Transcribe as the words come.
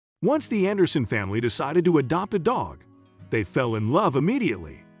Once the Anderson family decided to adopt a dog, they fell in love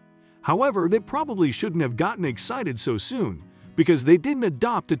immediately. However, they probably shouldn't have gotten excited so soon because they didn't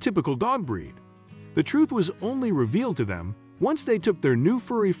adopt a typical dog breed. The truth was only revealed to them once they took their new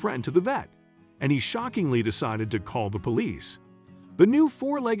furry friend to the vet, and he shockingly decided to call the police. The new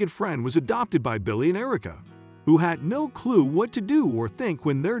four-legged friend was adopted by Billy and Erica, who had no clue what to do or think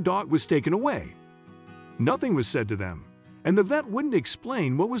when their dog was taken away. Nothing was said to them, and the vet wouldn't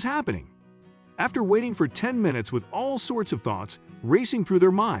explain what was happening. After waiting for 10 minutes with all sorts of thoughts racing through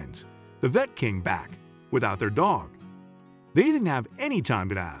their minds, the vet came back without their dog. They didn't have any time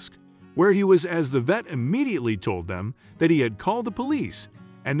to ask where he was, as the vet immediately told them that he had called the police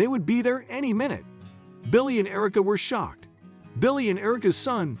and they would be there any minute. Billy and Erica were shocked. Billy and Erica's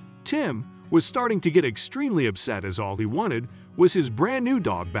son, Tim, was starting to get extremely upset as all he wanted was his brand new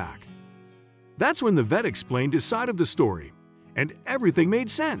dog back. That's when the vet explained his side of the story, and everything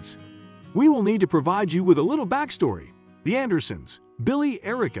made sense. We will need to provide you with a little backstory. The Andersons, Billy,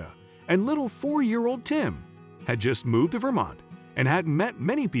 Erica, and little 4-year-old Tim had just moved to Vermont and hadn't met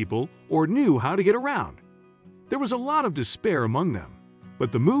many people or knew how to get around. There was a lot of despair among them,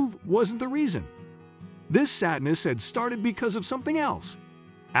 but the move wasn't the reason. This sadness had started because of something else.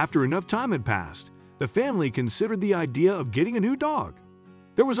 After enough time had passed, the family considered the idea of getting a new dog.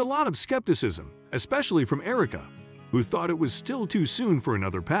 There was a lot of skepticism, especially from Erica, who thought it was still too soon for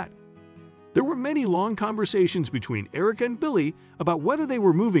another pet. There were many long conversations between Erica and Billy about whether they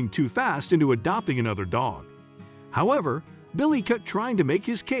were moving too fast into adopting another dog. However, Billy kept trying to make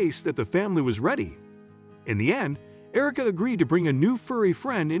his case that the family was ready. In the end, Erica agreed to bring a new furry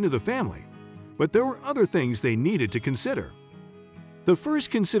friend into the family, but there were other things they needed to consider. The first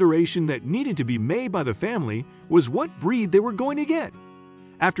consideration that needed to be made by the family was what breed they were going to get.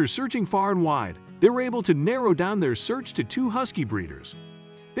 After searching far and wide, they were able to narrow down their search to 2 husky breeders.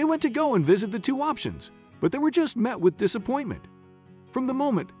 They went to go and visit the 2 options, but they were just met with disappointment. From the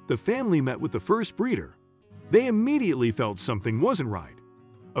moment the family met with the first breeder, they immediately felt something wasn't right.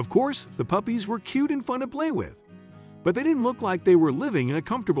 Of course, the puppies were cute and fun to play with, but they didn't look like they were living in a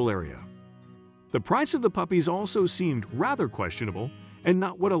comfortable area. The price of the puppies also seemed rather questionable and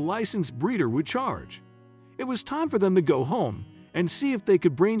not what a licensed breeder would charge. It was time for them to go home and see if they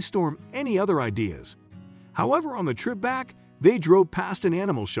could brainstorm any other ideas. However, on the trip back, they drove past an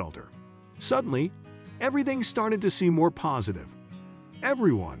animal shelter. Suddenly, everything started to seem more positive.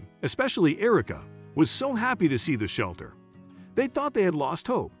 Everyone, especially Erica, was so happy to see the shelter. They thought they had lost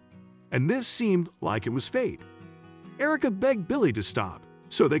hope, and this seemed like it was fate. Erica begged Billy to stop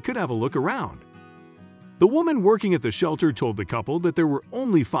so they could have a look around. The woman working at the shelter told the couple that there were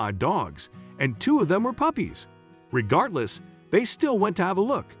only 5 dogs, and 2 of them were puppies. Regardless, they still went to have a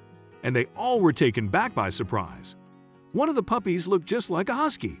look, and they all were taken back by surprise. One of the puppies looked just like a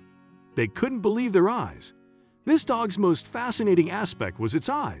husky. They couldn't believe their eyes. This dog's most fascinating aspect was its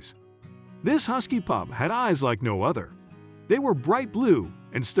eyes. This husky pup had eyes like no other. They were bright blue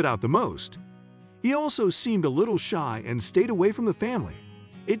and stood out the most. He also seemed a little shy and stayed away from the family.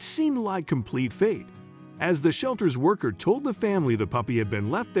 It seemed like complete fate, as the shelter's worker told the family the puppy had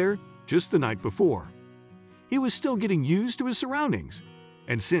been left there just the night before. He was still getting used to his surroundings,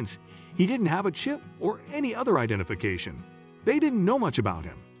 and since he didn't have a chip or any other identification, they didn't know much about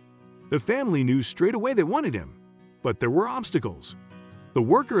him. The family knew straight away they wanted him, but there were obstacles. The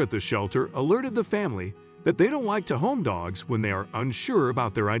worker at the shelter alerted the family that they don't like to home dogs when they are unsure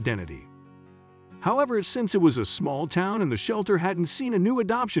about their identity. However, since it was a small town and the shelter hadn't seen a new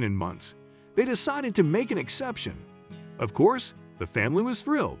adoption in months, they decided to make an exception. Of course, the family was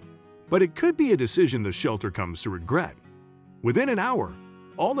thrilled, but it could be a decision the shelter comes to regret. Within an hour,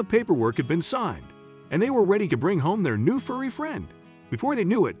 all the paperwork had been signed, and they were ready to bring home their new furry friend. Before they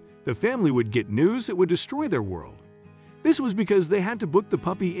knew it, the family would get news that would destroy their world. This was because they had to book the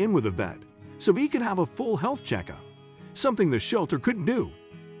puppy in with a vet so he could have a full health checkup, something the shelter couldn't do.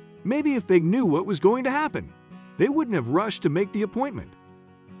 Maybe if they knew what was going to happen, they wouldn't have rushed to make the appointment.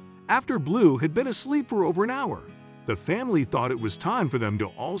 After Blue had been asleep for over an hour, the family thought it was time for them to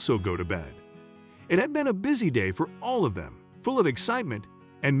also go to bed. It had been a busy day for all of them, full of excitement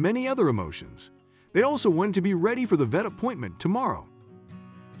and many other emotions. They also wanted to be ready for the vet appointment tomorrow.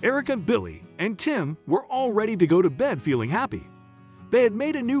 Erica, Billy, and Tim were all ready to go to bed feeling happy. They had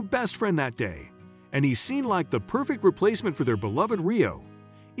made a new best friend that day, and he seemed like the perfect replacement for their beloved Rio,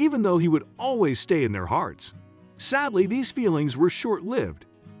 even though he would always stay in their hearts. Sadly, these feelings were short-lived.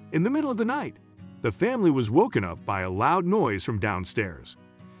 In the middle of the night, the family was woken up by a loud noise from downstairs.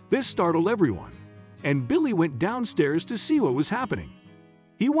 This startled everyone, and Billy went downstairs to see what was happening.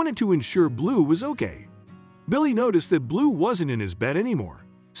 He wanted to ensure Blue was okay. Billy noticed that Blue wasn't in his bed anymore.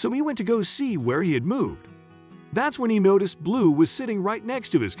 so he went to go see where he had moved. That's when he noticed Blue was sitting right next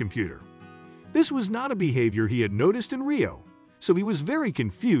to his computer. This was not a behavior he had noticed in Rio, so he was very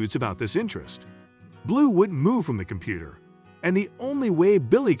confused about this interest. Blue wouldn't move from the computer, and the only way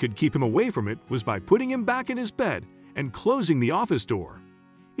Billy could keep him away from it was by putting him back in his bed and closing the office door.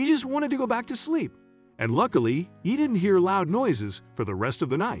 He just wanted to go back to sleep, and luckily, he didn't hear loud noises for the rest of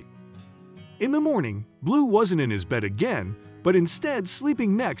the night. In the morning, Blue wasn't in his bed again, but instead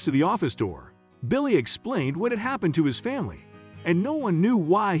sleeping next to the office door. Billy explained what had happened to his family, and no one knew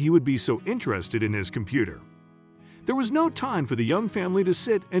why he would be so interested in his computer. There was no time for the young family to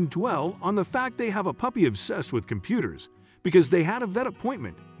sit and dwell on the fact they have a puppy obsessed with computers because they had a vet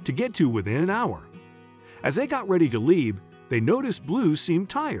appointment to get to within an hour. As they got ready to leave, they noticed Blue seemed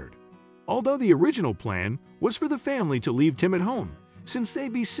tired. Although the original plan was for the family to leave Tim at home, since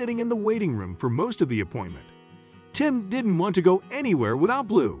they'd be sitting in the waiting room for most of the appointment. Tim didn't want to go anywhere without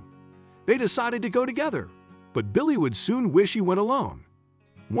Blue. They decided to go together, but Billy would soon wish he went alone.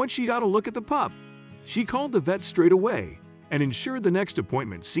 Once she got a look at the pup, she called the vet straight away and ensured the next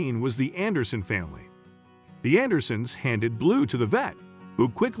appointment seen was the Anderson family. The Andersons handed Blue to the vet, who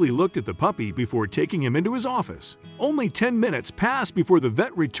quickly looked at the puppy before taking him into his office. Only 10 minutes passed before the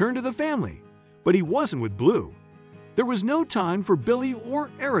vet returned to the family, but he wasn't with Blue. There was no time for Billy or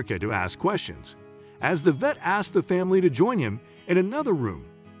Erica to ask questions, as the vet asked the family to join him in another room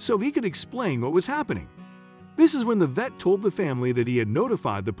so he could explain what was happening. This is when the vet told the family that he had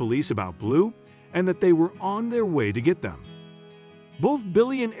notified the police about Blue and that they were on their way to get them. Both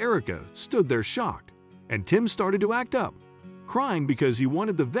Billy and Erica stood there shocked, and Tim started to act up, crying because he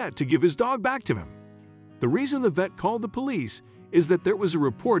wanted the vet to give his dog back to him. The reason the vet called the police is that there was a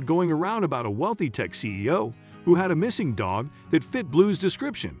report going around about a wealthy tech CEO who had a missing dog that fit Blue's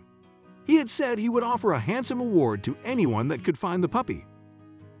description. He had said he would offer a handsome award to anyone that could find the puppy.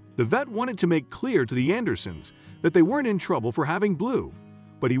 The vet wanted to make clear to the Andersons that they weren't in trouble for having Blue,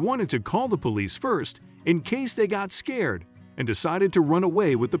 but he wanted to call the police first in case they got scared and decided to run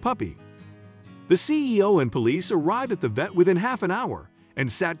away with the puppy. The CEO and police arrived at the vet within half an hour and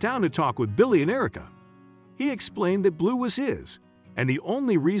sat down to talk with Billy and Erica. He explained that Blue was his, and the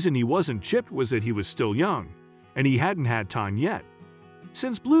only reason he wasn't chipped was that he was still young, and he hadn't had time yet.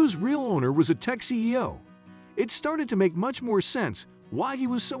 Since Blue's real owner was a tech CEO, it started to make much more sense why he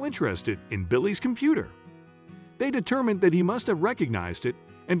was so interested in Billy's computer. They determined that he must have recognized it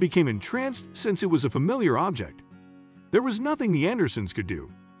and became entranced since it was a familiar object. There was nothing the Andersons could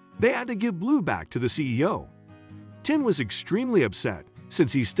do. They had to give Blue back to the CEO. Tim was extremely upset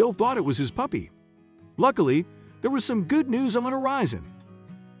since he still thought it was his puppy. Luckily, there was some good news on the horizon.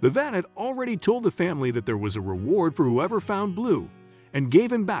 The vet had already told the family that there was a reward for whoever found Blue and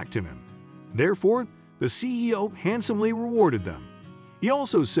gave him back to him. Therefore, the CEO handsomely rewarded them. He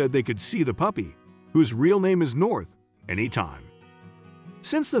also said they could see the puppy, whose real name is North, anytime.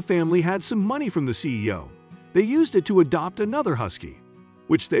 Since the family had some money from the CEO, they used it to adopt another husky,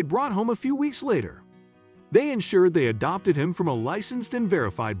 which they'd brought home a few weeks later. They ensured they adopted him from a licensed and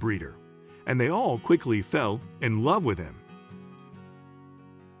verified breeder, and they all quickly fell in love with him.